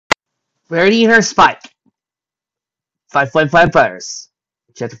Rarity and her Spike. 5.5 Butters.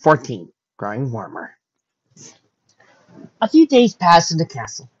 Chapter 14. Growing Warmer. A few days passed in the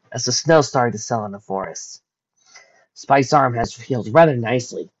castle as the snow started to settle in the forest. Spike's arm has healed rather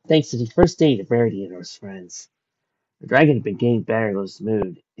nicely, thanks to the first aid of Rarity and her friends. The dragon had been getting better in his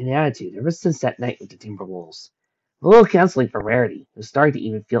mood and attitude ever since that night with the Timberwolves. A little counseling for Rarity, who started to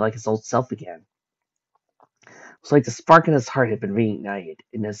even feel like his old self again. It was like the spark in his heart had been reignited,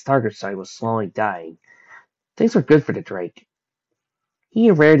 and his target side was slowly dying. Things were good for the Drake. He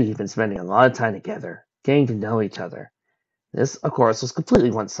and Rarity had been spending a lot of time together, getting to know each other. This, of course, was completely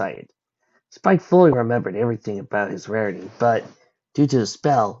one-sided. Spike fully remembered everything about his Rarity, but due to the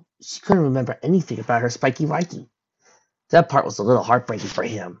spell, she couldn't remember anything about her Spiky Viking. That part was a little heartbreaking for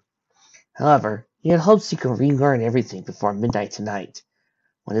him. However, he had hopes he could relearn everything before midnight tonight,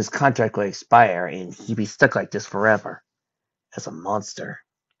 when his contract would expire and he'd be stuck like this forever, as a monster.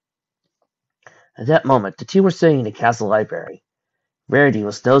 At that moment, the two were sitting in the castle library. Rarity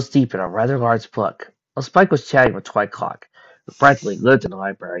was nose deep in a rather large book, while Spike was chatting with Twyclock, who practically lived in the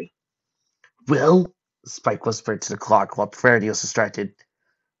library. "Well," Spike whispered to the clock while Rarity was distracted,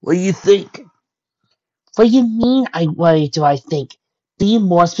 "what do you think?" "What do you mean, what do I think? Be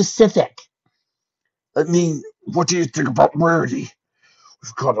more specific." I mean, what do you think about Rarity?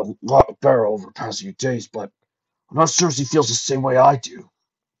 We've got a lot better over the past few days, but I'm not sure if he feels the same way I do.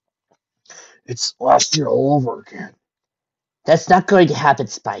 It's last year all over again. "That's not going to happen,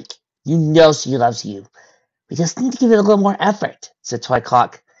 Spike. You know she loves you. We just need to give it a little more effort," said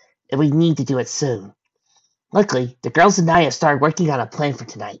Twyclock, "and we need to do it soon. Luckily, the girls and I have started working on a plan for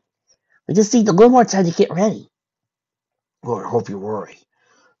tonight. We just need a little more time to get ready." Well, I hope you're right.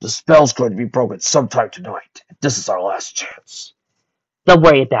 The spell's going to be broken sometime tonight. This is our last chance. "Don't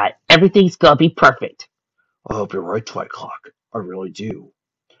worry about it. Everything's gonna be perfect." I hope you're right, Twyclock. I really do.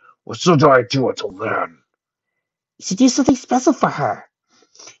 What should I do until then? You should do something special for her.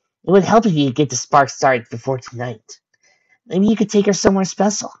 It would help if you could get the spark started before tonight. Maybe you could take her somewhere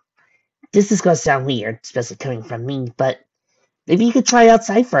special. This is gonna sound weird, especially coming from me, but maybe you could try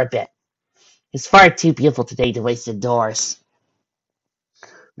outside for a bit. It's far too beautiful today to waste indoors.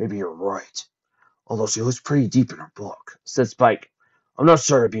 Maybe you're right. Although she looks pretty deep in her book, said Spike. I'm not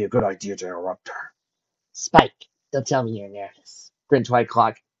sure it'd be a good idea to interrupt her. "Spike, don't tell me you're nervous," grinned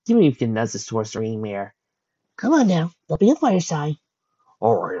Twyclock, giving me the nudges towards the reading mirror. "Come on now, don't be a fireside."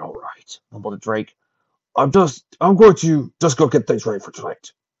 All right, mumbled the Drake. I'm going to just go get things ready for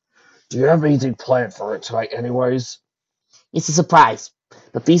tonight. Do you have anything planned for it tonight anyways? "It's a surprise,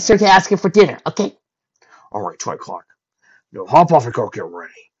 but be sure to ask her for dinner, okay?" All right, Twyclock. Now hop off and go get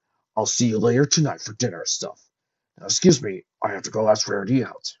ready. I'll see you later tonight for dinner and stuff. Now, excuse me, I have to go ask Rarity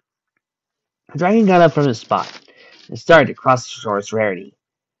out. The dragon got up from his spot and started to cross towards Rarity.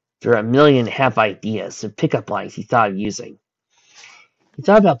 There were a million half ideas and pickup lines he thought of using. He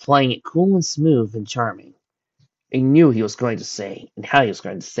thought about playing it cool and smooth and charming. He knew what he was going to say and how he was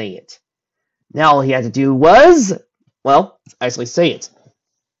going to say it. Now all he had to do was, well, actually say it.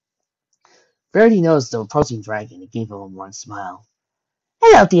 Rarity noticed the approaching dragon and gave him a warm smile.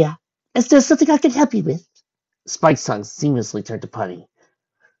 "Hello, dear. Is there something I can help you with?" Spike's tongue seamlessly turned to putty.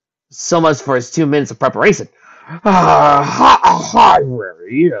 So much for his 2 minutes of preparation. Hi,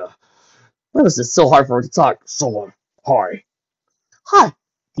 Rarity. Why was it so hard for her to talk? Hi. "Hi,"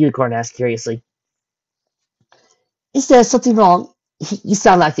 the unicorn asked curiously. "Is there something wrong? You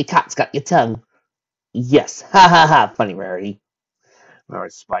sound like the cat's got your tongue." "Yes, ha ha ha, funny Rarity,"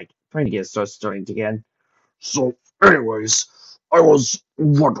 murmured Spike, trying to get his throat starting again. So, anyways, I was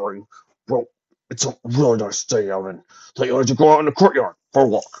wondering, well, it's a really nice day out and that you like to go out in the courtyard for a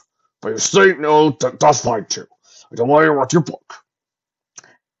walk. But you say no, that's fine too. I don't want to interrupt your book.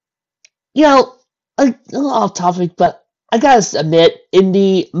 You know, a little off topic, but I gotta admit, in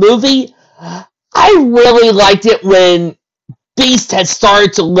the movie, I really liked it when Beast had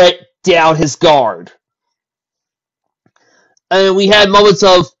started to let down his guard. And we had moments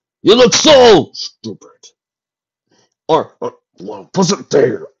of, "You look so stupid," or well, wasn't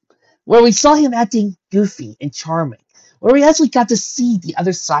there, where we saw him acting goofy and charming, where we actually got to see the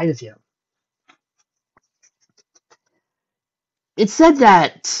other side of him. It said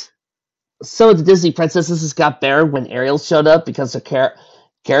that some of the Disney princesses got better when Ariel showed up because her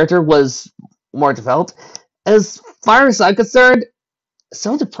character was more developed. As far as I'm concerned,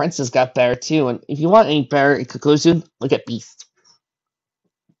 some of the princes got better too, and if you want any better in conclusion, look at Beast.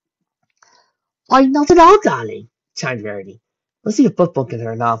 "Why, not at all, darling," chimed Rarity, listening a book in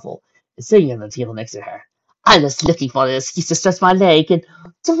her novel and sitting on the table next to her. "I was looking for an excuse to stretch my leg, and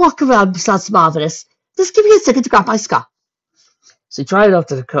to walk around sounds marvelous. Just give me a second to grab my scarf." She tried it up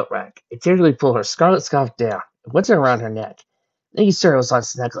to the coat rack and tenderly pulled her scarlet scarf down and went it around her neck. Then he sure was on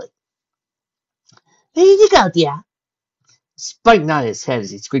snugly. There you go, dear. Spike nodded his head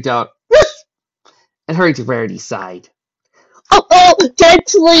as he squeaked out, "Woof!" and hurried to Rarity's side. Dad,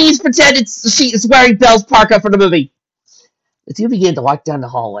 please pretend she is wearing Belle's parka for the movie. The two began to walk down the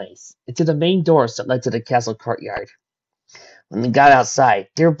hallways and to the main doors that led to the castle courtyard. When they got outside,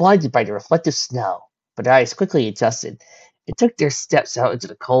 they were blinded by the reflective snow, but their eyes quickly adjusted and took their steps out into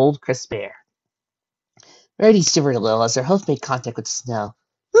the cold, crisp air. Rarity shivered a little as their host made contact with the snow.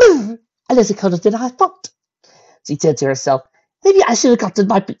 I less colder than I thought. She said to herself, maybe I should have gotten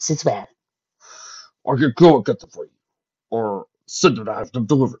my boots as well. I could go and get them for you, or send them to have them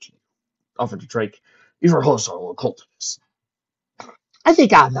delivered to you, offered Drake. Your hosts are a little cold to this. I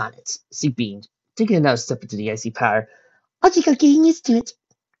think I'm on it, she beamed, taking another step into the icy powder. I think I'm getting used to it.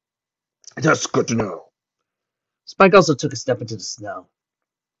 That's good to know. Spike also took a step into the snow.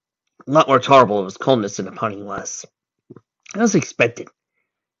 A lot more tolerable of his coldness than the pony was. As expected,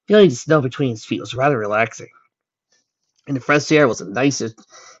 feeling the snow between his feet was rather relaxing. And the fresh air was a nicer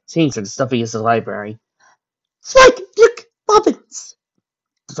change than the stuff against the library. Spike, look, robins!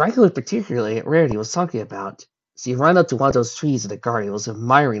 The dragon looked particularly at Rarity was talking about. She ran up to one of those trees in the garden and was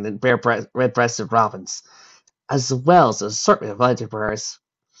admiring the red-breasted robins, as well as an assortment of other birds.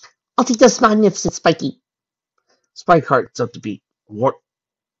 I think that's magnificent, Spiky. Spike heart jumped a beat. What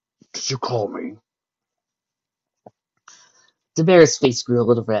did you call me? The bear's face grew a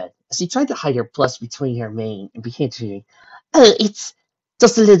little red as she tried to hide her blush between her mane and began to. Oh, it's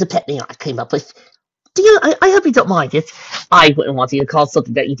just a little pet name I came up with. I hope you don't mind it. I wouldn't want you to call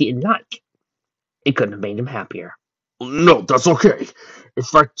something that you didn't like. It couldn't have made him happier. No, that's okay. In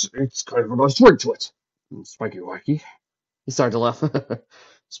fact, it's kind of a nice ring to it. Spiky Wacky. He started to laugh.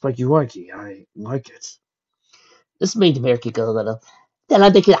 Spiky Wacky, I like it. This made the bear giggle a little. Then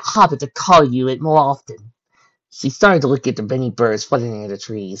I'd make it a habit to call you it more often. She started to look at the many birds fluttering near the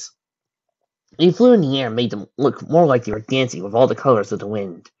trees. They flew in the air and made them look more like they were dancing with all the colors of the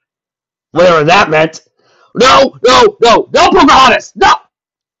wind. Whatever that meant! No, Pocahontas! No!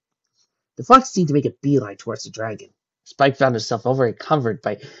 The fox seemed to make a beeline towards the dragon. Spike found himself overencumbered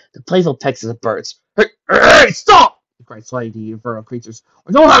by the playful pecks of the birds. Hey, stop! He cried slightly to the infernal creatures.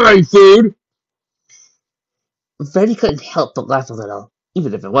 I don't have any food! Freddy couldn't help but laugh a little,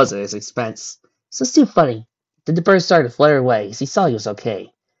 even if it was at his expense. So still funny. Then the bird started to flutter away as he saw he was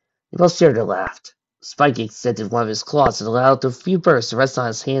okay. They both shared and laughed. Spike extended one of his claws and allowed the few birds to rest on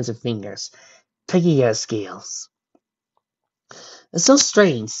his hands and fingers, pecking at his scales. It's so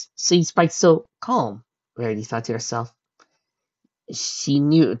strange, seeing Spike so calm, Rarity thought to herself. She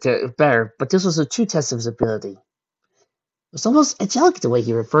knew it better, but this was a true test of his ability. It was almost angelic the way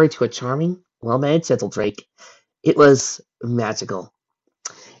he referred to a charming, well-mannered Drake. It was magical.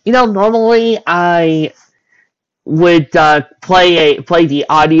 Normally I would play the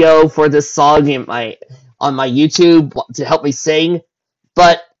audio for this song on my YouTube to help me sing,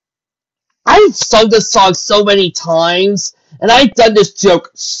 but I've sung this song so many times, and I've done this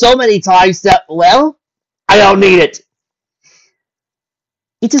joke so many times that, well, I don't need it.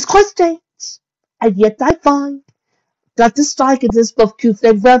 It is quite strange, and yet I find that the strike in this book could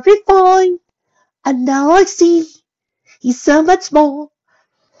be very fine, and now I see he's so much more.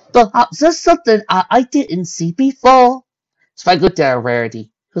 Perhaps there's something I didn't see before. Spike looked at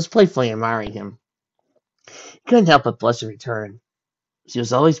Rarity, who was playfully admiring him. He couldn't help but blush in return. She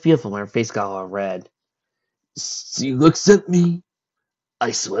was always beautiful when her face got all red. She looks at me.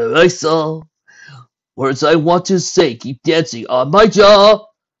 I swear I saw. Words I want to say keep dancing on my jaw.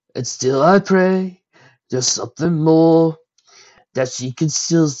 And still I pray there's something more. That she can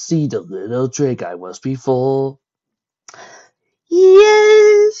still see the little Drake I was before.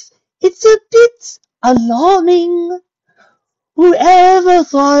 Yes, it's a bit alarming. Whoever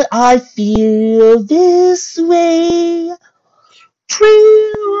thought I'd feel this way?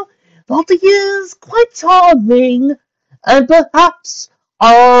 True, Lottie is quite charming, and perhaps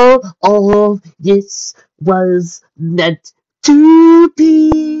all of this was meant to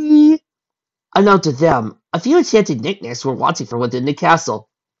be. Unknown to them, a few enchanted knickknacks were watching from within the castle.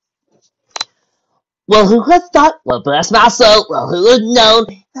 Well, who had thought? Well, bless my soul. Well, who had known?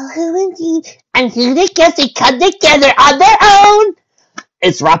 Well, who indeed? And who they guess they come together on their own?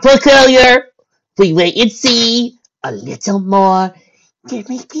 It's Rob Peculiar. We wait and see a little more. There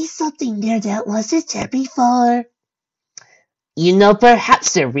may be something there that wasn't there before.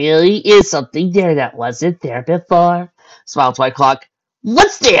 Perhaps there really is something there that wasn't there before. Smiled White Clock.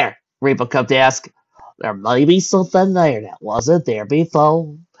 What's there? Rainbow come to ask. There might be something there that wasn't there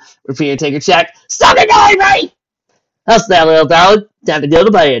before. Repeat and take a check. Stop ignoring me! How's that, little darling? Time to go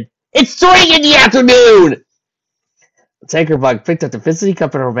to bed. It's 3 in the afternoon! Tinkerbug picked up the visiting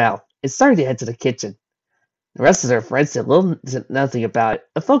cup in her mouth and started to head to the kitchen. The rest of their friends said nothing about it,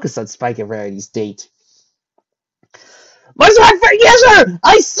 and focused on Spike and Rarity's date. What's right for you, sir?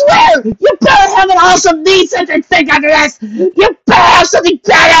 I swear! You better have an awesome need-centered thing after this! You better have something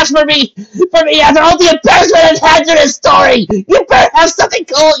badass for me! For me after all the embarrassment I've had through this story! You better have something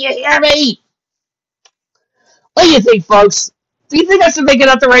cool, you hear me? What do you think, folks? Do you think I should make it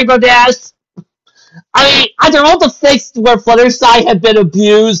up to Rainbow Dash? I mean, after all the things where Fluttershy had been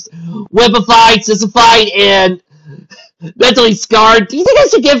abused, whipified, sissified, and mentally scarred, do you think I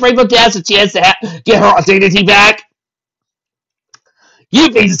should give Rainbow Dash a chance to get her dignity back? You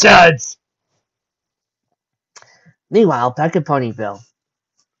be the judge! Meanwhile, back in Ponyville,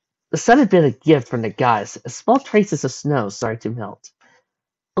 the sun had been a gift from the gods as small traces of snow started to melt.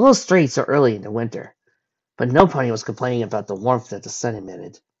 A little strange so early in the winter, but no pony was complaining about the warmth that the sun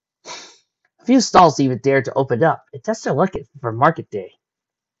emitted. A few stalls even dared to open up and test their luck for market day.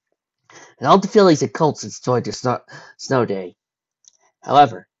 And all the fillies and colts enjoyed their snow day.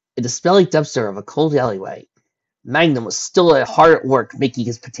 However, in the smelly dumpster of a cold alleyway, Magnum was still hard at work making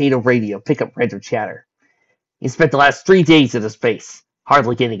his potato radio pick up random chatter. He spent the last 3 days in his base,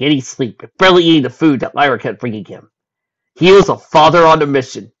 hardly getting any sleep, and barely eating the food that Lyra kept bringing him. He was a father on a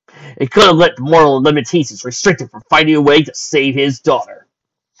mission, and couldn't let moral limitations restrict him from finding a way to save his daughter.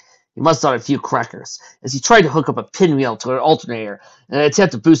 He must have a few crackers, as he tried to hook up a pinwheel to an alternator in an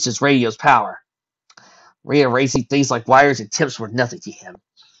attempt to boost his radio's power. Rearranging things like wires and tips were nothing to him.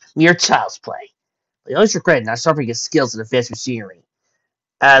 Mere child's play. But he always regretted not sharpening his skills in advanced machinery.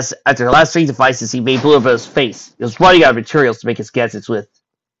 As, after the last 3 devices he made blue about his face, he was running out of materials to make his gadgets with.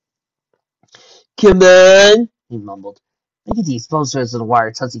 Come on, he mumbled, making the exposed ends of the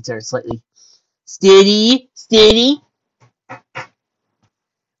wire touch each other slightly. Steady, steady.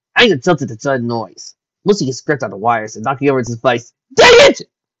 Anger jumped at the sudden noise, losing his grip on the wires and knocking over his device. Dang it!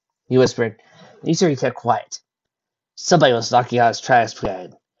 He whispered. He sure he kept quiet. Somebody was knocking out his trash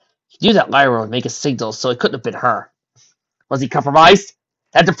can. He knew that Lyra would make a signal, so it couldn't have been her. Was he compromised?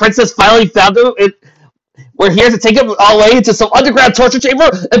 Had the princess finally found him? We're here to take him all the way into some underground torture chamber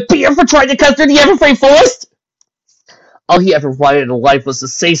and beat him for trying to cut through the Everfree forest? All he ever wanted in life was to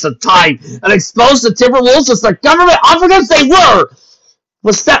save some time and expose the Timberwolves as the government operatives they were!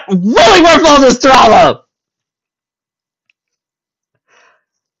 Was that really worth all this drama?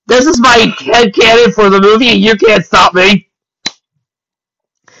 This is my headcanon for the movie and you can't stop me!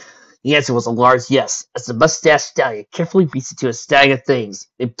 The answer was a large yes, as the mustached stallion carefully beats it to a stag of things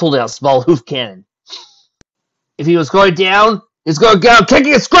and pulled out a small hoof cannon. If he was going down, he was going down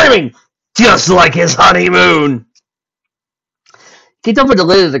kicking and screaming, just like his honeymoon! He kicked open the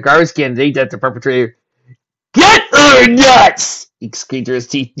lid of the garbage can and aimed at the perpetrator. Get her nuts! He screamed through his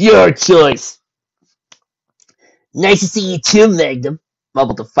teeth. Your choice! Nice to see you too, Magnum,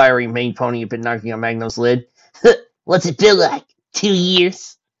 mumbled the fiery maned pony who had been knocking on Magnum's lid. What's it been like? 2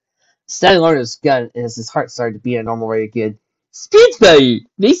 years? Stallion lowered his gun as his heart started to beat at a normal rate again. Spitfire!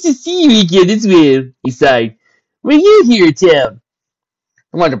 Nice to see you again as well, he sighed. Were you here in town?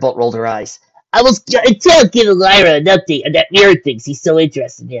 The Wonderbolt rolled her eyes. I was gonna tell Kid Lyra an update on that mirror thing she's so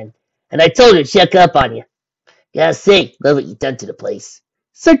interested in, and I told her to check up on you. Gotta say, love what you've done to the place.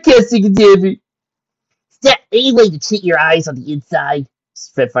 Sarcastic endeavor. Is that any way to treat your eyes on the inside?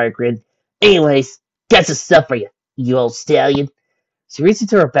 Spitfire grinned. Anyways, got some stuff for you, you old stallion. She reached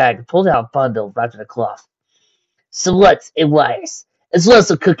into her bag and pulled out a bundle wrapped in a cloth. Some nuts and wires, as well as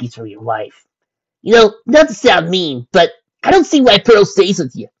some cookies for your wife. You know, not to sound mean, but I don't see why Pearl stays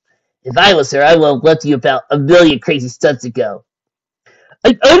with you. If I was her, I would have left you about 1,000,000 crazy stunts ago.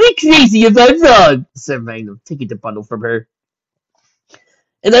 I'm only crazy if I'm wrong, said Magnum, taking the bundle from her.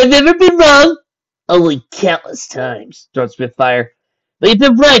 And I've never been wrong? Only countless times, throat Spitfire. But you've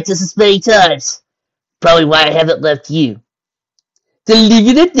been right just as many times. Probably why I haven't left you. Then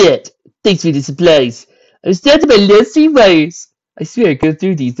leave it at that. Thanks for the supplies. I was down to my last 3 wires. I swear I go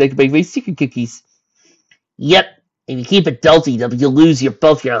through these like my secret cookies. Yep, if you keep adulting them, you'll lose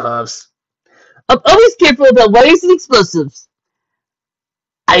both your hubs. I'm always careful about wires and explosives.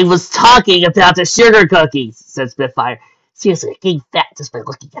 I was talking about the sugar cookies, said Spitfire. Seriously, I gained fat just by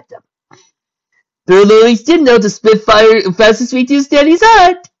looking at them. Bill always did know the Spitfire fastest way to his daddy's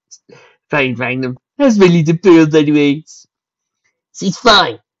heart. Fine, Magnum. How's my little Pearl, anyways? She's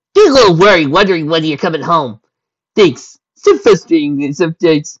fine. Get a little worried, wondering when you're coming home. Thanks. So frustrating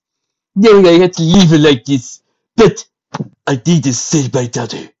sometimes, knowing I have to leave her like this. But I need to save my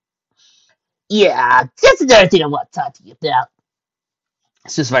daughter. Yeah, that's another thing I want to talk to you about,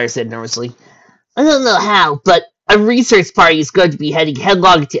 Spitfire said nervously. I don't know how, but A research party is going to be heading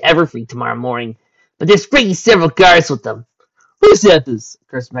headlong into Everfree tomorrow morning, but they're bringing several guards with them. Who's at this?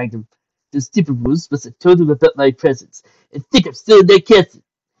 Cursed Magnum. Those tipperwolves must have told them about my presence and think I'm still in their castle.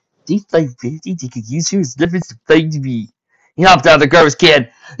 They find Verity they could use her as leverage to find me. He hopped out of the garbage can.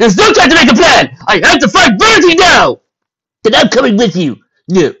 There's no time to make a plan! I have to find Verity now! Then I'm coming with you!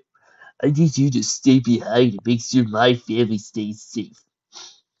 No, I need you to stay behind and make sure my family stays safe.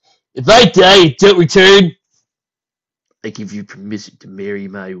 If I die and don't return, I give you permission to marry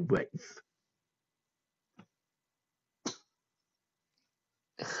my wife.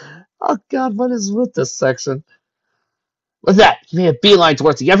 Oh god, what is with this section? With that, he made a beeline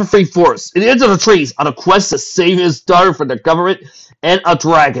towards the Everfree Forest, in the end of the trees, on a quest to save his daughter from the government and a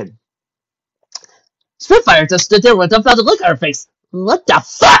dragon. Spitfire just stood there with a dumbfounded look on her face. What the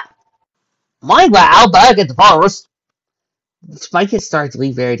fuck? Meanwhile, back at the forest, Spike had started to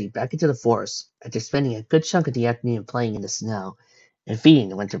lead Verity back into the forest after spending a good chunk of the afternoon playing in the snow and feeding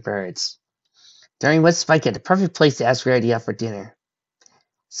the winter birds. During which Spike had the perfect place to ask Verity out for dinner.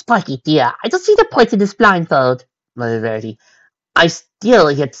 Spiky dear, I don't see the point in this blindfold, muttered Verity. I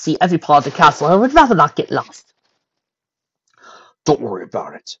still get to see every part of the castle and would rather not get lost. Don't worry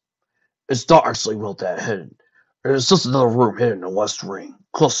about it. It's not actually well that hidden. It's just another room hidden in the west wing,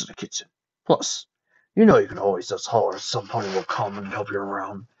 close to the kitchen. Plus, you know you can always just holler if somebody will come and help you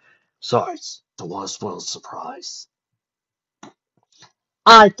around. Besides, the was spoil the surprise.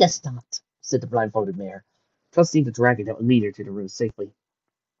 I guess not, said the blindfolded mayor, trusting the dragon that would lead her to the room safely.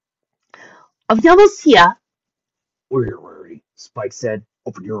 Are we almost here? We're here, Rarity, Spike said.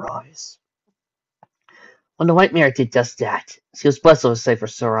 Open your eyes. When the white mare did just that, she was blessed with a sight for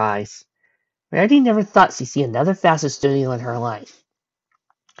sore eyes. Rarity never thought she'd see another facet studio in her life.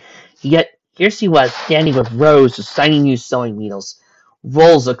 Yet, here she was, standing with rows of shiny new sewing needles,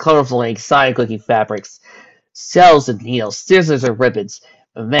 rolls of colorful and exotic-looking fabrics, shells of needles, scissors of ribbons,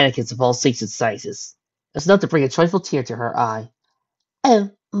 and mannequins of all shapes and sizes. It was enough to bring a joyful tear to her eye. Oh,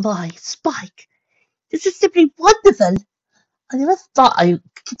 my, Spike! This is simply wonderful! I never thought I would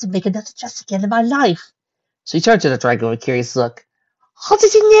get to make another dress again in my life. She turned to the dragon with a curious look. How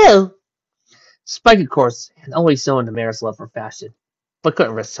did you know? Spike, of course, had always known the mayor's love for fashion, but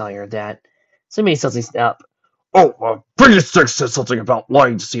couldn't risk telling her that. So he made something up. Oh, Bridget Six said something about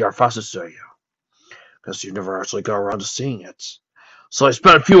wanting to see our fashion studio. Guess you never actually got around to seeing it. So I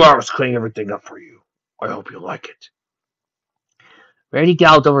spent a few hours cleaning everything up for you. I hope you like it. Rarity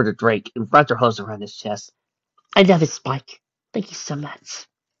galloped over to Drake and wrapped her hose around his chest. I love it, Spike. Thank you so much.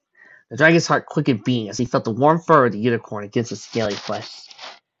 The dragon's heart quickened beating as he felt the warm fur of the unicorn against his scaly flesh.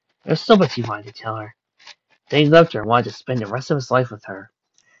 There was so much he wanted to tell her. That he loved her and wanted to spend the rest of his life with her.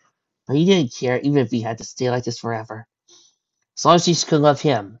 But he didn't care even if he had to stay like this forever. As long as she could love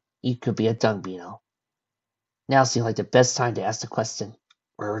him, he could be a dung beetle. Now seemed like the best time to ask the question.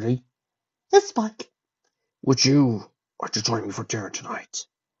 Rarity? Yes, Spike. Would you like to join me for dinner tonight?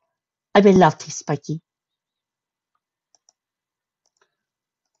 I would love to, Spiky.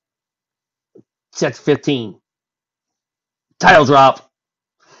 Chapter 15. Title drop.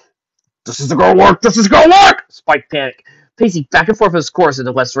 This isn't gonna work! This isn't gonna work! Spike panicked, pacing back and forth his course in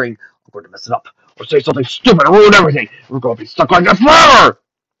the west ring. I'm going to mess it up, or say something stupid and ruin everything. We're going to be stuck like this forever!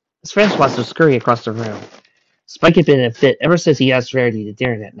 His friends watched him scurry across the room. Spike had been in a fit ever since he asked Verity to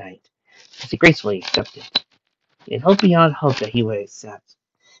dinner that night, as he gracefully accepted. He had hoped beyond hope that he would accept.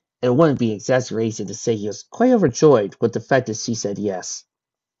 And it wouldn't be exaggeration to say he was quite overjoyed with the fact that she said yes.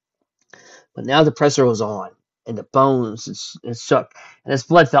 But now the pressure was on, and the bones shook, and his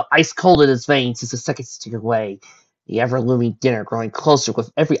blood felt ice cold in his veins as the seconds ticked away, the ever-looming dinner growing closer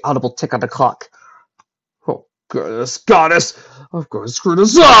with every audible tick on the clock. Oh, goddess! I'm going to screw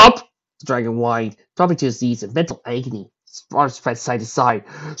this up! The dragon whined, dropping to his knees in mental agony. His arms spread side to side.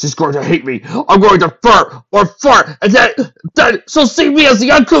 She's going to hate me! I'm going to fart or fart, and then she'll see me as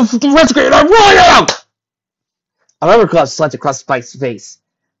the uncouth rescue, and I really am! A rubber glove slipped across Spike's face.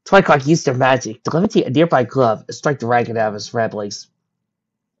 Twycrock used their magic to levitate a nearby glove and strike the dragon out of his ramblings.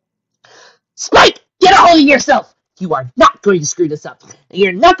 Spike! Get a hold of yourself! You are not going to screw this up. And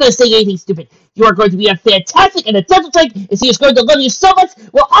you're not going to say anything stupid. You are going to be a fantastic and a gentle drake, and he is going to love you so much,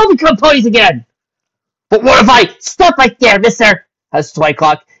 we'll all become ponies again! But what if I... Stop right there, mister! Husked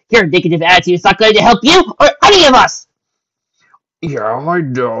Twycrock. Your negative attitude is not going to help you or any of us! Yeah, I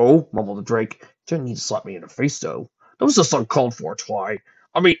know, mumbled the drake. You didn't need to slap me in the face, though. That was just uncalled for, Twy.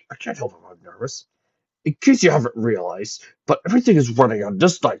 I mean, I can't help if I'm nervous. In case you haven't realized, but everything is running on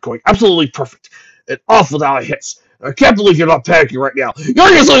this night going absolutely perfect. And off without a hitch. I can't believe you're not panicking right now. You're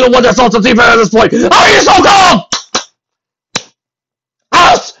usually the one that's off the deep end at this point. How are you so calm?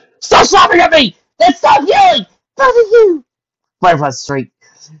 House! Stop slapping at me! Then stop yelling! Both of you! Firefly shrieked,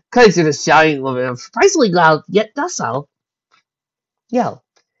 cutting through the shouting with a surprisingly loud yet docile yell.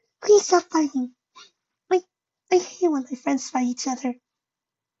 Please stop fighting. I hate when my friends fight each other.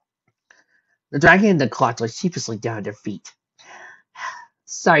 The dragon and the clock lay sheepishly down at their feet.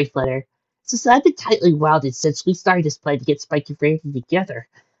 Sorry, Flutter. Since I've been tightly wounded since we started this plan to get Spike and Randy together.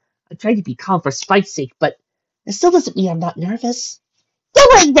 I tried to be calm for Spike's sake, but it still doesn't mean I'm not nervous.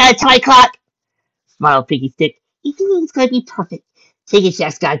 Don't worry about it, Toy Clock! Smiled Piggy Stick. Everything's gonna be perfect. Chicken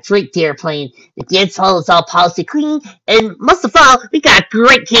Shack's got a great dinner playing, the dance hall is all policy clean, and most of all, we got a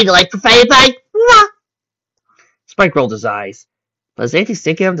great candlelight provided by Mwah! Spike rolled his eyes, but his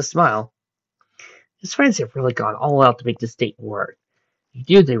anti-stick gave him to smile. His friends had really gone all out to make this date work. He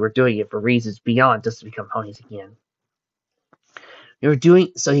knew they were doing it for reasons beyond just to become ponies again. They were doing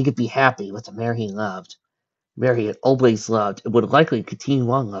it so he could be happy with the mare he loved. Mare he had always loved and would likely continue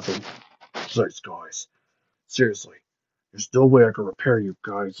on loving. Thanks, guys. Seriously, there's no way I can repair you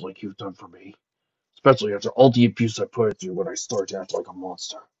guys like you've done for me. Especially after all the abuse I put through when I started to act like a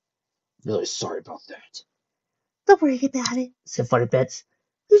monster. I'm really sorry about that. Don't worry about it, said Flutterbits.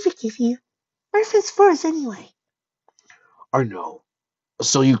 We forgive you. We're friends for us anyway. I know.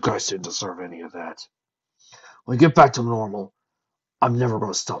 So you guys didn't deserve any of that. When we get back to normal, I'm never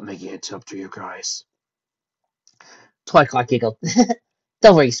going to stop making it up to you guys. Twyclock giggled.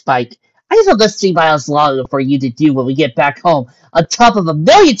 Don't worry, Spike. I just have this 3 miles long for you to do when we get back home, on top of a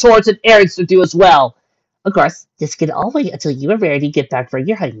million chores and errands to do as well. Of course, this can all wait until you and Rarity get back for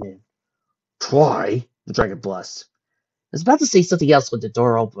your honeymoon. Try? The dragon blushed. I was about to say something else when the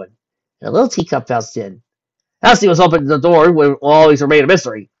door opened, and a little teacup bounced in. Elsie was opening the door when will always remain a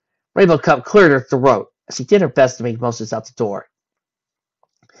mystery. Rainbow Cup cleared her throat as she did her best to make Moses out the door.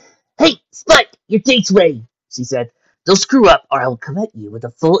 Hey, Spike, your date's ready, she said. Don't screw up, or I will come at you with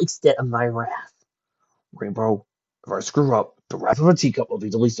the full extent of my wrath. Rainbow, if I screw up, the wrath of a teacup will be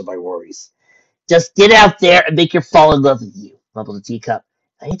the least of my worries. Just get out there and make her fall in love with you, mumbled the teacup.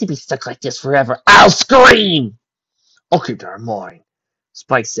 I hate to be stuck like this forever. I'll scream! I'll keep that in mind,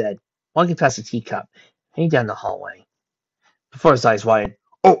 Spike said, walking past the teacup, heading down the hallway. Before his eyes widened.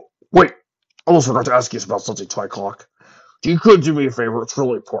 Oh, wait! I almost forgot to ask you about something, Twyclock. You could do me a favor, it's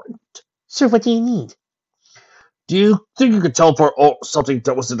really important. Sir, what do you need? Do you think you could teleport something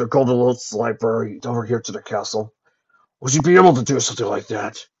that was in the Golden Lotus library over here to the castle? Would you be able to do something like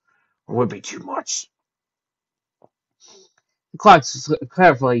that? Or would it be too much? The clock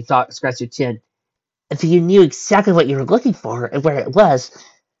carefully scratched your chin. If you knew exactly what you were looking for and where it was,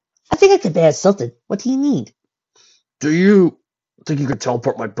 I think I could manage something. What do you need? Do you think you could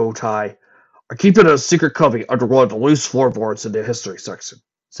teleport my bow tie? Or keep it in a secret cubby under one of the loose floorboards in the history section,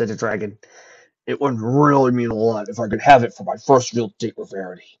 said the dragon. It would really mean a lot if I could have it for my first real date with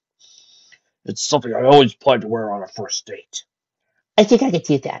Rarity. It's something I always plan to wear on a first date. I think I could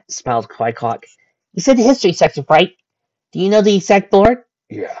do that, smiled Twyclock. You said the history section, right? Do you know the exact board?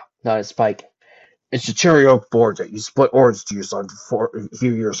 Yeah, nodded Spike. It's the cherry oak board that you split orange juice on a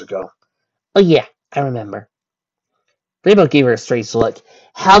few years ago. Oh yeah, I remember. Rainbow gave her a strange look.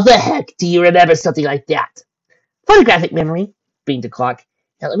 How the heck do you remember something like that? Photographic memory, beamed the clock.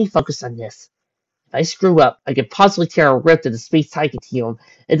 Now let me focus on this. If I screw up, I could possibly tear a rift in the space-time continuum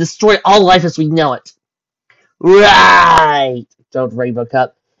and destroy all life as we know it. Right, droned Rainbow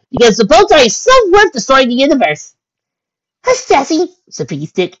Cup. Because the bow tie is so worth destroying the universe. Hush, Sassy, said Piggy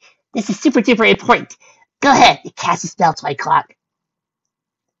Stick. This is super duper important. Go ahead and cast a spell, Twyclock.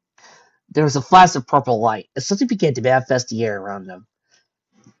 There was a flash of purple light as something began to manifest the air around them.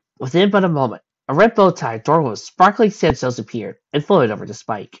 Within but a moment, a red bow tie adorned with sparkling sandstones appeared and floated over to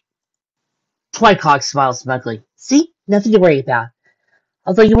Spike. Twyclock smiled smugly. See? Nothing to worry about.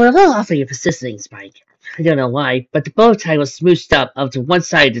 Although you were a little off on your persisting, Spike. I don't know why, but the bow tie was smooshed up onto one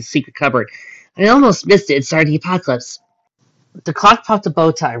side of the secret cupboard, and I almost missed it and started the apocalypse. The clock popped the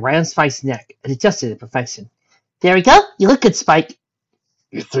bow tie around Spike's neck and adjusted it to perfection. There we go. You look good, Spike.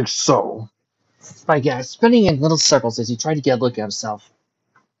 You think so? Spike asked, spinning in little circles as he tried to get a look at himself.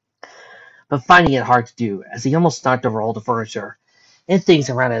 But finding it hard to do, as he almost knocked over all the furniture and things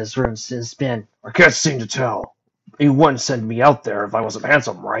around his room in his spin. I can't seem to tell. You wouldn't send me out there if I wasn't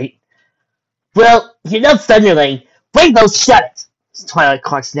handsome, right? Well, you know Thunderlane. Rainbow, shut it! Twilight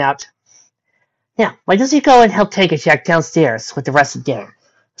Clock snapped. Now, why doesn't he go and help Tanker Jack downstairs with the rest of dinner?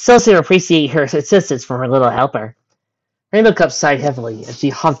 Celsius appreciate her assistance for her little helper. Rainbow Cup sighed heavily as she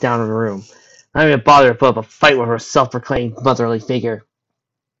hopped down in the room, not even bother to put up a fight with her self-proclaimed motherly figure.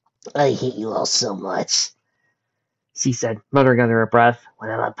 I hate you all so much, she said, muttering under her breath. When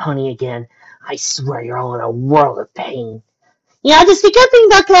I'm a pony again, I swear you're all in a world of pain. Yeah, just be good,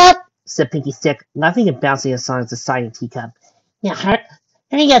 Rainbow Cup, said Pinky Stick, laughing and bouncing as long as the side teacup. Now,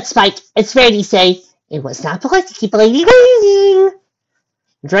 hurry up, Spike. It's Verity say. It was not polite to keep a lady waiting.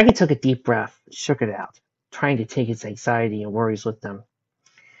 The dragon took a deep breath, shook it out, trying to take its anxiety and worries with them.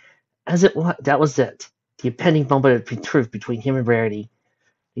 That was it. The impending moment of truth between him and Rarity.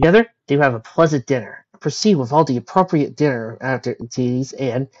 Together, they would have a pleasant dinner, proceed with all the appropriate dinner activities,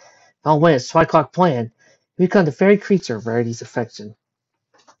 and, all went as Slycock planned, become the very creature of Rarity's affection.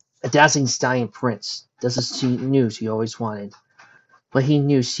 A dazzling stallion prince, just as she knew she always wanted. What he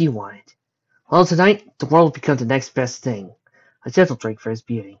knew she wanted. Well, tonight, the world would become the next best thing, a gentle drink for his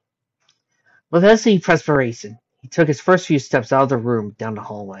beauty. With hesitant perspiration, he took his first few steps out of the room down the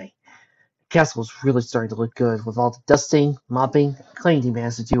hallway. The castle was really starting to look good with all the dusting, mopping, and cleaning he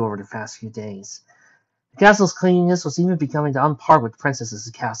managed to do over the past few days. The castle's cleanliness was even becoming on par with the princess's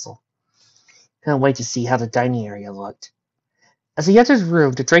castle. Couldn't wait to see how the dining area looked. As he entered the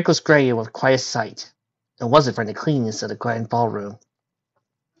room, the drink was greeted with quiet sight. It wasn't for the cleanliness of the grand ballroom.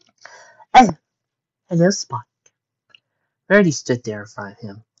 Hello, Spike. Verity stood there in front of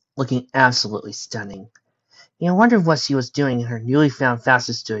him, looking absolutely stunning. He wondered what she was doing in her newly found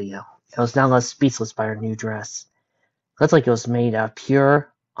fashion studio, and was now left speechless by her new dress. It looked like it was made out of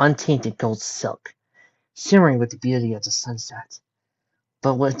pure, untainted gold silk, shimmering with the beauty of the sunset,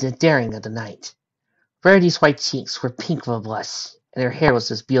 but with the daring of the night. Verity's white cheeks were pink with a blush, and her hair was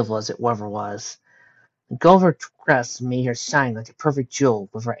as beautiful as it ever was. The gold of her dress made her shine like a perfect jewel,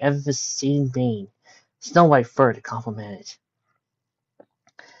 with her effervescing mane, snow-white fur to complement it.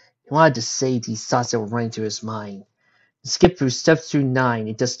 He wanted to say these thoughts that were running through his mind, and skip through steps through 9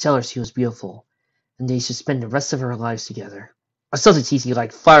 and just tell her she was beautiful, and they should spend the rest of their lives together. Or something cheesy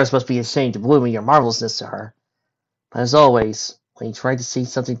like flowers must be ashamed to bloom in your marvelousness to her. But as always, when he tried to say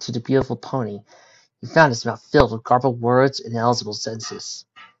something to the beautiful pony, he found his mouth filled with garbled words and ineligible sentences.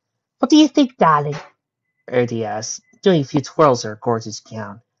 What do you think, darling? Verity asked, doing a few twirls of her gorgeous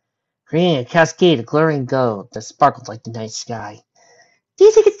gown, creating a cascade of glittering gold that sparkled like the night sky. Do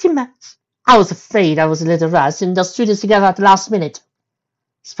you think it's too much? I was afraid I was a little rushed and they'll shoot us together at the last minute.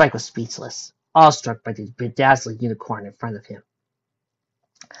 Spike was speechless, awestruck by the bedazzling unicorn in front of him.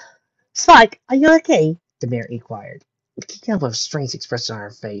 Spike, are you okay? The mayor inquired, looking up with a strange expression on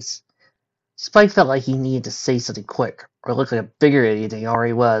her face. Spike felt like he needed to say something quick, or look like a bigger idiot than he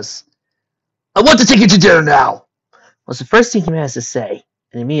already was. I want to take you to dinner now, was the first thing he managed to say,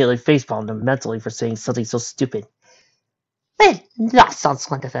 and immediately facepalmed him mentally for saying something so stupid. Well, that sounds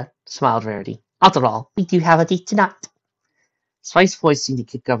wonderful, smiled Verity. After all, we do have a date tonight. Spike's voice seemed to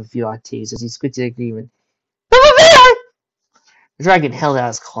kick up a few octaves as he squinted in agreement. The dragon held out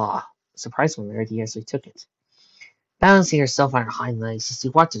his claw, surprised when Verity actually took it, balancing herself on her hind legs as he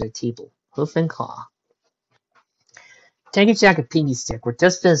walked to their table, hoof and claw. Tanker Jack and Pinky Stick were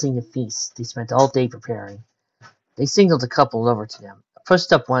just finishing the feast they spent all day preparing. They signaled the couple over to them, and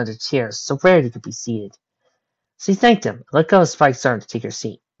pushed up one of their chairs so Verity could be seated. She thanked him and let go of Spike's arm to take her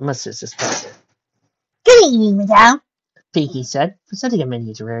seat, much to his displeasure. Good evening, madame, Pinky said, presenting a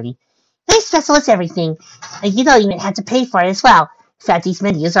menu to Verity. Nice vessel is everything, and you don't even have to pay for it as well. In fact, these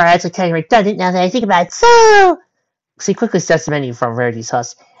menus are actually kind of redundant now that I think about it, so... She quickly sets the menu from Verity's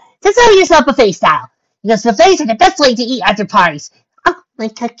husk. Consider yourself buffet style, because buffets are the best way to eat after parties. Oh,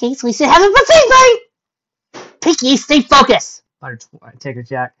 like cupcakes, we should have a buffet party! Pinky, stay focused, muttered Tanker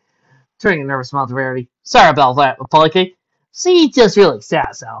Jack, turning a nervous smile to Verity. Sorry about that, Polly. See, just really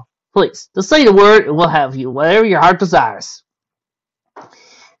sad, Sal. Please, just say the word and we'll have you whatever your heart desires.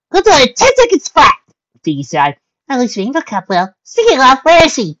 Let's do it 10 seconds flat, Pinky said. At least Rainbow Cup will. Speaking of, where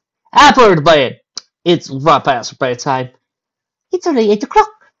is she? I put her to bed. It's right past bedtime. It's only 8 o'clock,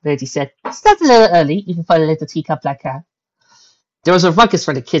 Verity said. Start a little early, even for a little teacup like her. There was a ruckus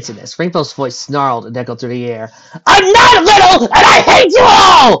from the kitchen as Rainbow's voice snarled and echoed through the air. I'm not little, and I hate you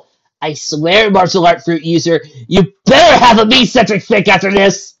all! I swear, martial art fruit user, you better have a me-centric fic after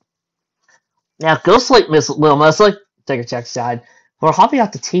this! Now go sleep, Miss Little Muscle, Tanker Jack sighed, before hopping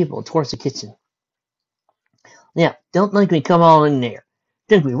off the table towards the kitchen. Now, don't make me come on in there.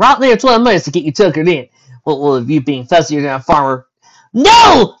 Took me right there 20 minutes to get you tuckered in. What will have you being fussier than a farmer?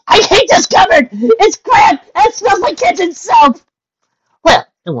 No! I hate this cupboard! It's cramped! And it smells like kitchen soap! Well,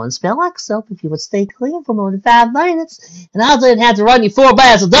 it won't smell like soap if you would stay clean for more than 5 minutes, and I didn't have to run you 4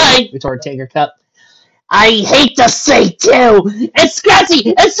 baths a day, retorted Tanker Cup. I hate to say too! It's scratchy!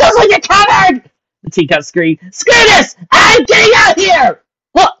 It smells like a cupboard! The teacup screamed. Screw this! I'm getting out here!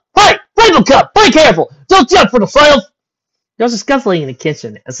 What? Hey! Rainbow Cup! Be careful! Don't jump for the file! There was a scuffling in the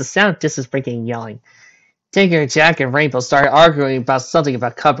kitchen as the sound of dishes breaking and yelling. Tanker, Jack, and Rainbow started arguing about something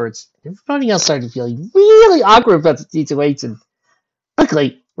about cupboards. Everybody else started feeling really awkward about the situation.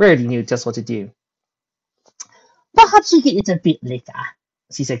 Luckily, Rarity knew just what to do. Perhaps we get it a bit later,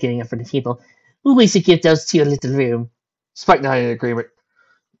 she said, getting up from the table. We should give those two a little room. Spike nodded in agreement.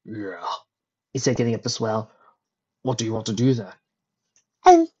 Yeah, He said, getting up as well. what do you want to do then?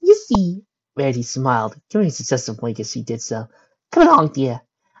 Oh, you see, Rarity smiled, giving a successive wink as she did so. Come along, dear.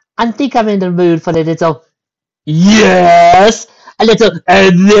 I think I'm in the mood for a little. Yes! A little.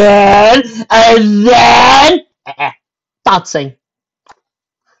 And then. And then. Dancing.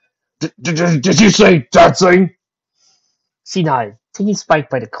 Did you say dancing? She nodded, taking Spike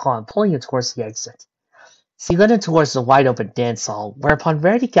by the collar and pulling him towards the exit. She led him towards the wide-open dance hall, whereupon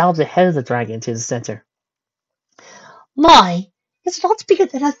Rarity galloped ahead of the dragon to the center. My, it's a lot bigger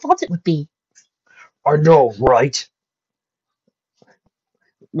than I thought it would be. I know, right?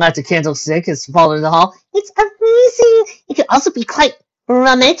 Light a candlestick as she followed in the hall. It's amazing! It could also be quite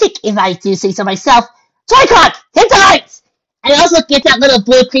romantic, if I do say so myself. Tricot! Hit the lights! And also get that little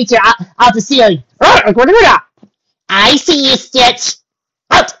blue creature out the ceiling. I see you, Stitch!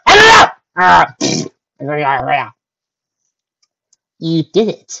 Out! Out! You did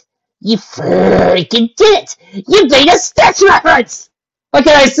it. You freaking did it! You made a Stitch reference! What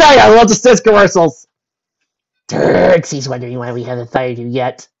can I say? I love the Stitch commercials. Trixie's wondering why we haven't fired you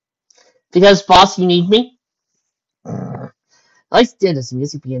yet. Because, boss, you need me? Lights did as the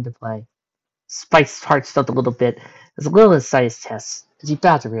music began to play. Spike's heart felt a little bit, as a little inside his chest, as he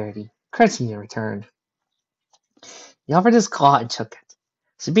bowed to Rarity, crunching in return. He offered his claw and took it.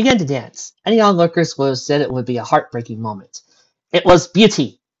 She began to dance. Any onlookers would have said it would be a heartbreaking moment. It was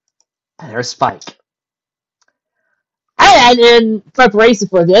beauty, and her Spike. And in preparation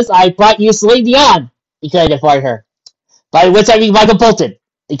for this, I brought you Celine Dion. He couldn't afford her. By which I mean Michael Bolton.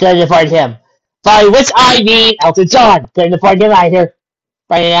 He couldn't afford him. By which I mean Elton John. Couldn't afford him either.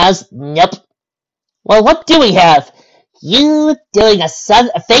 Brian Adams? Nope. Well, what do we have? You doing a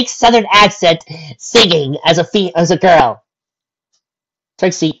fake Southern accent singing as a girl.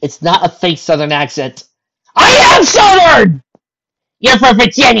 Trixie, it's not a fake Southern accent. I am Southern! You're from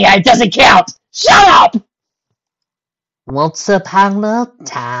Virginia. It doesn't count. Shut up! Once upon a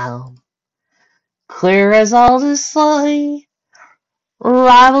time, clear as all the sun,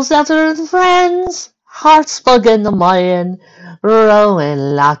 rivals after friends, hearts bugging the mind, rowing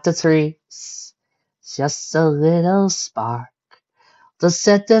like the trees. Just a little spark to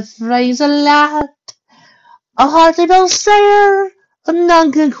set the flames alight. A hearty no sayer,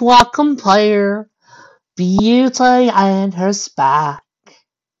 none can quite compare. Beauty and her Spike,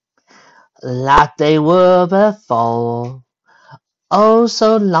 like they were before, oh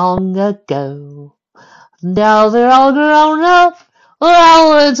so long ago. Now they're all grown up,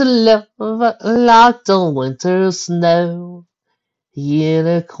 all into love, like the winter snow.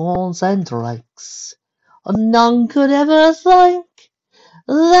 Unicorns and drakes, none could ever think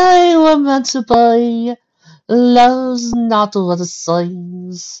they were meant to be. Love's not what it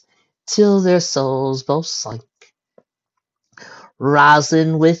seems, till their souls both sink.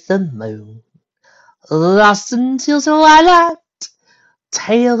 Rising with the moon, lost until twilight,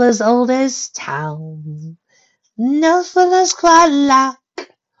 tale as old as town. Nothing is quite like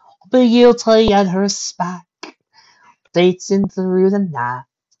beauty and her Spike, dancing through the night.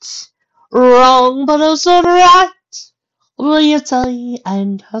 Wrong but also right, beauty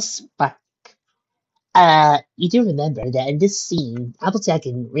and her Spike. You do remember that in this scene, Applejack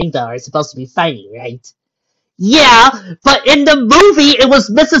and Rainbow are supposed to be fighting, right? Yeah, but in the movie, it was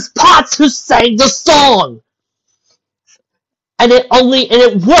Mrs. Potts who sang the song! And it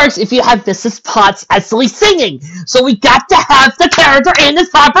works if you have Mrs. Potts actually singing. So we got to have the character in its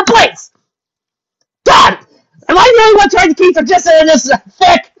proper place. God, am I the only one trying to keep the just in this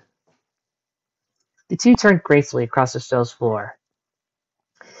thick? The two turned gracefully across the show's floor,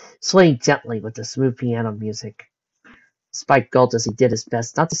 swaying gently with the smooth piano music. Spike gulped as he did his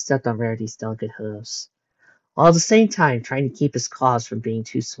best not to step on Rarity's delicate hooves, while at the same time trying to keep his claws from being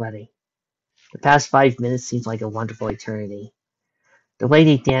too sweaty. The past 5 minutes seemed like a wonderful eternity. The way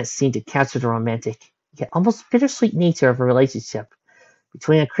they danced seemed to capture the romantic, yet almost bittersweet nature of a relationship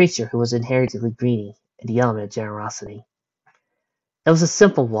between a creature who was inherently greedy and the element of generosity. It was a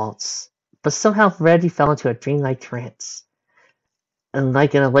simple waltz, but somehow Rarity fell into a dreamlike trance, and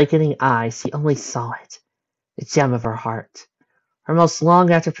like an awakening eye, she only saw it, the gem of her heart, her most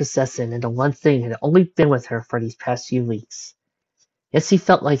long-after possession, and the one thing that had only been with her for these past few weeks. Yet she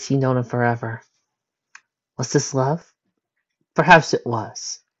felt like she'd known him forever. Was this love? Perhaps it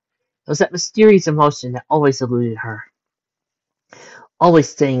was. It was that mysterious emotion that always eluded her, always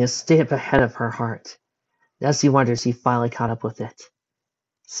staying a step ahead of her heart. And as she wondered, she finally caught up with it.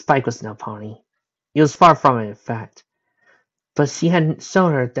 Spike was no pony. He was far from it, in fact. But she hadn't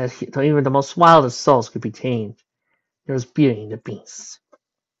shown her that even the most wild of souls could be tamed. There was beauty in the beast.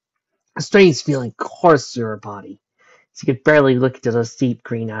 A strange feeling coursed through her body. She could barely look into those deep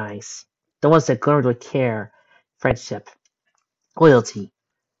green eyes, the ones that glowed with care, friendship, loyalty.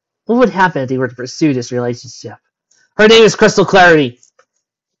 What would happen if they were to pursue this relationship? Her name is Crystal Clarity!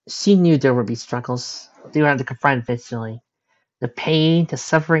 She knew there would be struggles. They would have to confront eventually. The pain, the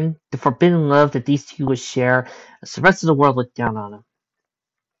suffering, the forbidden love that these two would share as the rest of the world looked down on them.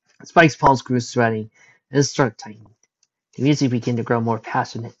 Spike's palms grew sweaty, and his throat tightened. The music began to grow more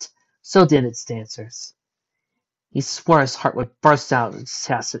passionate. So did its dancers. He swore his heart would burst out of his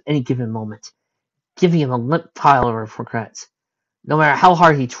chest at any given moment, giving him a limp pile of regrets. No matter how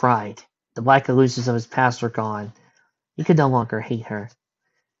hard he tried, the black illusions of his past were gone. He could no longer hate her.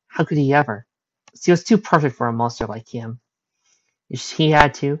 How could he ever? She was too perfect for a monster like him. If he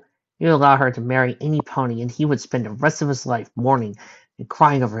had to, he would allow her to marry any pony, and he would spend the rest of his life mourning and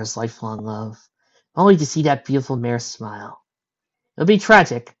crying over his lifelong love, only to see that beautiful mare smile. It would be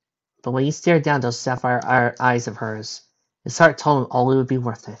tragic, but when he stared down those sapphire eyes of hers, his heart told him all it would be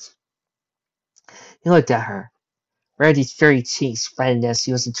worth it. He looked at her. Rarity's fairy cheeks reddened as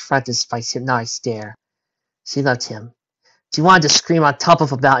she was entranced by his hypnotic stare. She loved him. She wanted to scream on top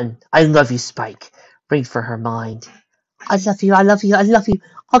of a mountain, "I love you, Spike," ring for her mind. "I love you, I love you, I love you.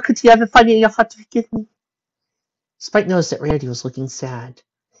 How could you ever find it in your heart to forgive me?" Spike noticed that Rarity was looking sad.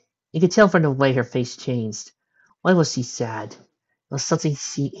 He could tell from the way her face changed. Why was she sad? Was something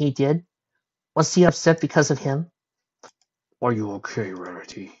he did? Was she upset because of him? Are you okay,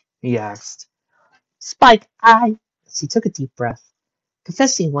 Rarity? He asked. Spike, She took a deep breath.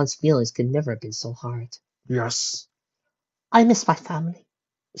 Confessing one's feelings could never have been so hard. Yes. I miss my family.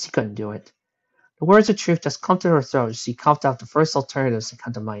 She couldn't do it. The words of truth just come to her throat as she coughed out the first alternatives that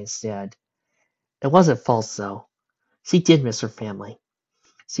come to mind instead. It wasn't false, though. She did miss her family.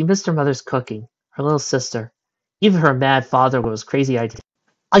 She missed her mother's cooking, her little sister, even her mad father with his crazy ideas.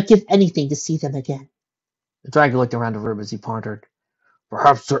 I'd give anything to see them again. The dragon looked around the room as he pondered.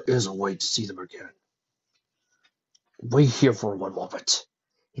 Perhaps there is a way to see them again. Wait here for one moment.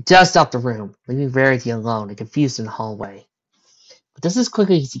 He dashed out the room, leaving Rarity alone and confused in the hallway. But just as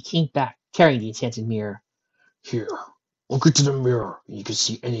quickly as he came back, carrying the enchanted mirror. Here, look into the mirror, and you can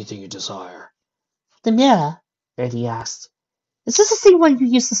see anything you desire. The mirror? Rarity asked. Is this the same one you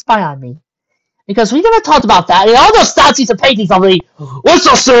used to spy on me? Because we never talked about that, and all those statues and paintings of me. Let's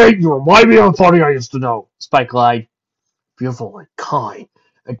just say you remind me of something I used to know. Spike lied. Beautiful and kind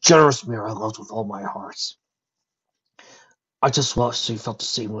and generous mirror I loved with all my heart. I just wish she felt the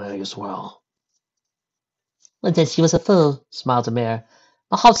same way as well. Well, then she was a fool, smiled the mayor.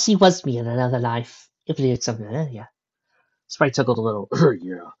 Perhaps she was me in another life, if it's something familiar. Spike chuckled a little.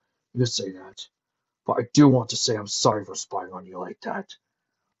 Yeah, you could say that. But I do want to say I'm sorry for spying on you like that.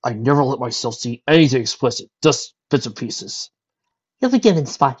 I never let myself see anything explicit, just bits and pieces. You're forgiven,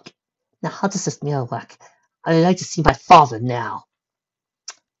 Spike. Now, how does this mirror work? I'd like to see my father now.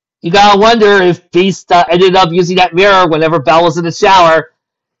 You gotta wonder if Beast ended up using that mirror whenever Belle was in the shower.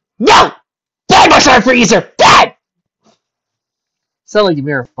 No! Bad mushroom freezer! Bad! Suddenly the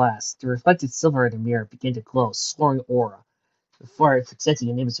mirror flashed. The reflected silver in the mirror began to glow, a soaring aura, before it presenting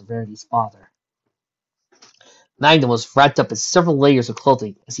an image of Rarity's father. Magnum was wrapped up in several layers of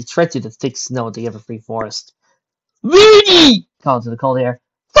clothing as he tread through the thick snow of the evergreen forest. Rarity! Called to the cold air.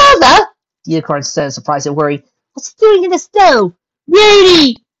 Father! The unicorn said in surprise and worry. What's he doing in the snow?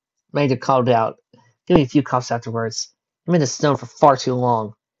 Rarity! Magnum called out, giving a few coughs afterwards. He'd been in the snow for far too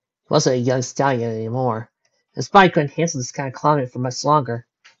long. He wasn't a young stallion anymore. His body couldn't handle this kind of climate for much longer.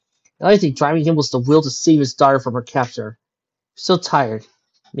 The only thing driving him was the will to save his daughter from her capture. He was so tired.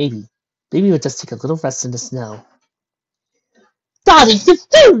 Maybe he would just take a little rest in the snow. Daddy, the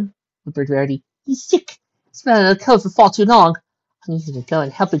food! whimpered Rarity. He's sick. He's been in the cold for far too long. I need you to go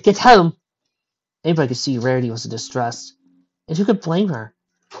and help him get home. Anybody could see Rarity was in distress. And who could blame her?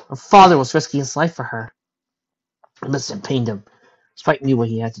 Her father was risking his life for her. It must have pained him. Spike knew what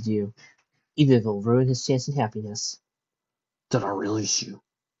he had to do, even if it will ruin his chance in happiness. Did I release you?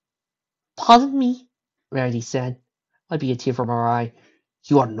 Pardon me, Rarity said, wiping a tear from her eye.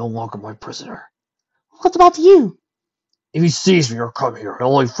 You are no longer my prisoner. What about you? If he sees me or come here, he'll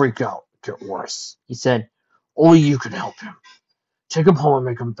only freak out, get worse, he said. Only you can help him. Take him home and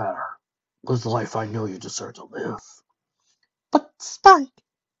make him better. Live the life I know you deserve to live. But Spike.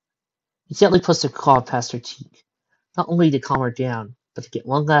 He gently pushed a claw past her cheek, not only to calm her down, but to get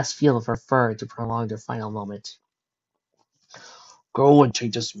one last feel of her fur to prolong their final moment. Go and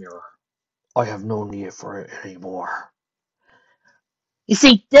take this mirror. I have no need for it anymore. You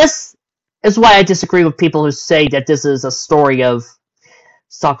see, this It's why I disagree with people who say that this is a story of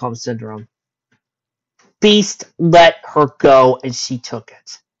Stockholm Syndrome. Beast let her go and she took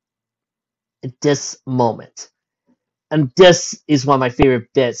it. At this moment. And this is one of my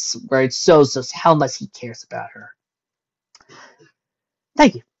favorite bits where it shows us how much he cares about her.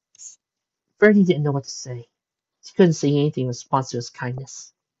 Thank you. Verdi didn't know what to say. She couldn't say anything in response to his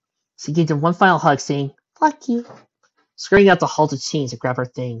kindness. She gave him one final hug, saying, "Fuck you," scurrying out the hall to change and grab her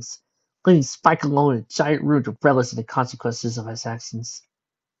things, leaving Spike alone in a giant room to relish in the consequences of his actions.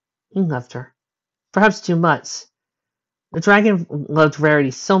 He loved her. Perhaps too much. The dragon loved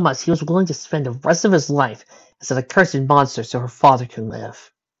Rarity so much he was willing to spend the rest of his life as an accursed monster so her father could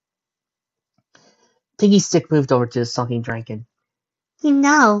live. Piggy's stick moved over to the sulking dragon. "You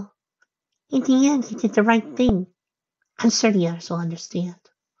know, in the end he did the right thing. I'm sure the others will understand."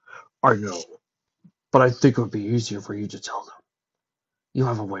 I know, but I think it would be easier for you to tell them. You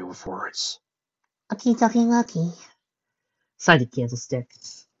have a way with words. "Okie dokie lucky," sighed the candlestick,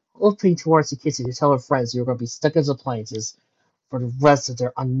 looking towards the kitchen to tell her friends they were going to be stuck as appliances for the rest of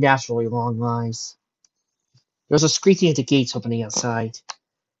their unnaturally long lives. There was a screeching at the gates opening outside.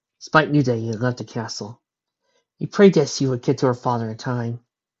 Spike knew that he had left the castle. He prayed that she would get to her father in time.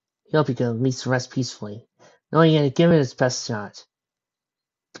 He hoped he could at least rest peacefully, knowing he had given it his best shot,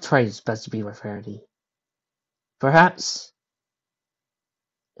 but tried his best to be with Verity. Perhaps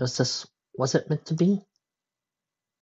it was just wasn't meant to be.